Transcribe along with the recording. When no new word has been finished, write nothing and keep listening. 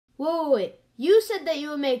Wait. You said that you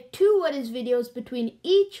would make 2 What Is videos between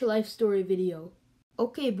each life story video.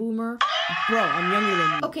 Okay, Boomer. Bro, I'm younger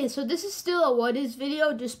than you. Okay, so this is still a What Is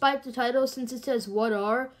video despite the title since it says What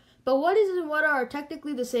Are, but What Is and What Are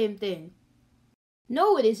technically the same thing.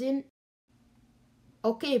 No, it isn't.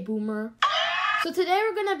 Okay, Boomer. So today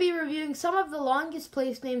we're going to be reviewing some of the longest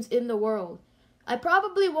place names in the world. I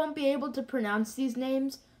probably won't be able to pronounce these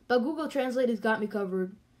names, but Google Translate has got me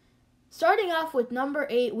covered. Starting off with number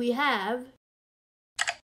 8, we have...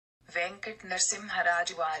 Venkat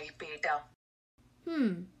Narasimharajwaripeta.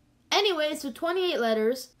 Anyway, so 28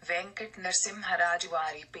 letters. Venkat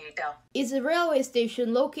Narasimharajwaripeta is a railway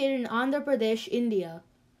station located in Andhra Pradesh, India.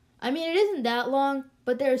 I mean, it isn't that long,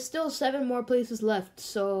 but there are still 7 more places left,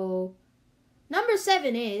 so... Number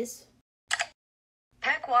 7 is...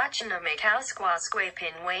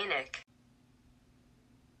 Pekwachanamikhausquasquapinwainik.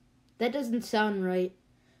 That doesn't sound right.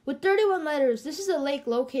 With 31 letters, this is a lake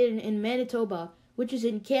located in Manitoba, which is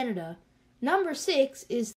in Canada. Number 6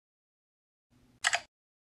 is...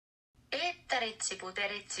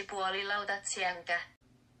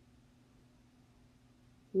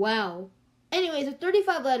 Wow. Anyways, with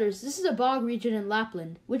 35 letters, this is a bog region in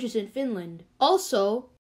Lapland, which is in Finland. Also...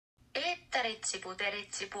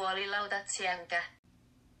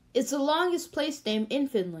 It's the longest place name in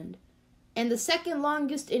Finland, and the second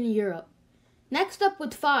longest in Europe. Next up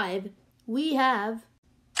with 5, we have...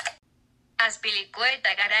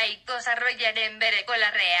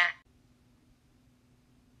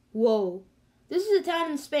 Whoa. This is a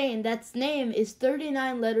town in Spain that's name is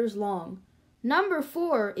 39 letters long. Number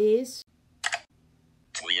 4 is...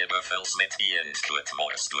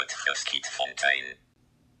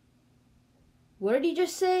 What did he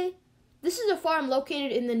just say? This is a farm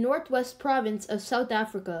located in the northwest province of South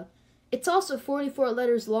Africa. It's also 44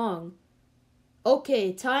 letters long.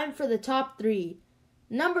 Okay, time for the top 3.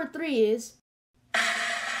 Number 3 is...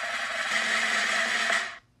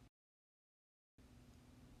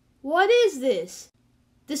 What is this?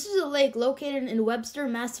 This is a lake located in Webster,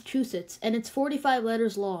 Massachusetts, and it's 45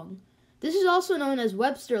 letters long. This is also known as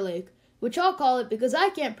Webster Lake, which I'll call it because I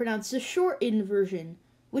can't pronounce the shortened version,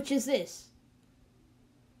 which is this.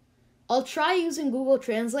 I'll try using Google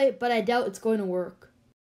Translate, but I doubt it's going to work.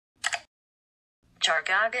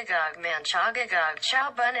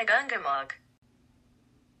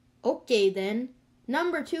 Okay then.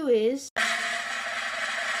 Number 2 is...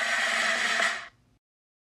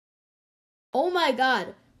 Oh my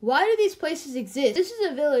god, why do these places exist? This is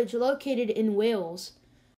a village located in Wales.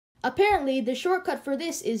 Apparently, the shortcut for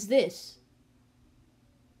this is this.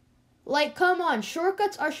 Like, come on,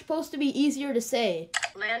 shortcuts are supposed to be easier to say.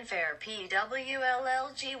 Landfair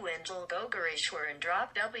PWLLG Windle Gogarishwar and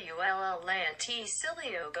Drop WLL Land T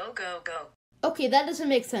Silio Go Go Go. Okay, that doesn't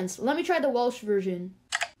make sense. Let me try the Welsh version.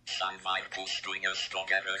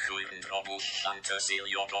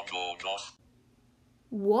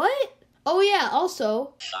 What? Oh yeah,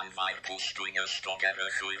 also...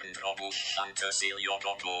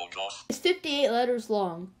 It's 58 letters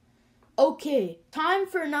long. Okay, time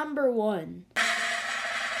for number 1.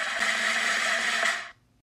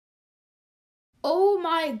 Oh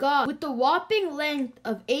my god, with the whopping length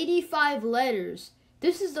of 85 letters,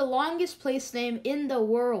 this is the longest place name in the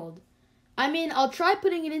world. I mean, I'll try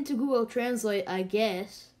putting it into Google Translate, I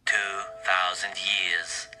guess. 2,000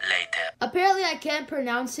 years later. Apparently I can't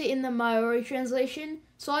pronounce it in the Maori translation,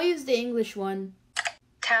 so I'll use the English one.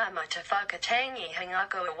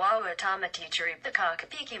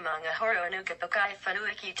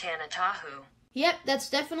 Yep, that's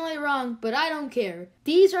definitely wrong, but I don't care.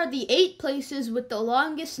 These are the 8 places with the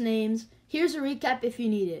longest names. Here's a recap if you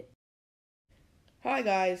need it. Hi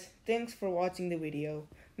guys, thanks for watching the video.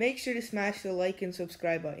 Make sure to smash the like and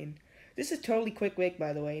subscribe button. This is totally Quick Wake,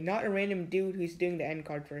 by the way, not a random dude who's doing the end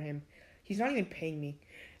card for him. He's not even paying me.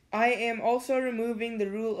 I am also removing the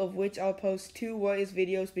rule of which I'll post 2 What Is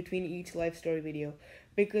videos between each life story video,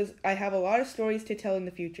 because I have a lot of stories to tell in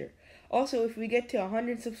the future. Also, if we get to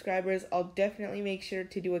 100 subscribers, I'll definitely make sure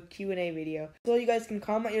to do a Q&A video, so you guys can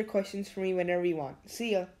comment your questions for me whenever you want.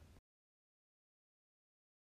 See ya!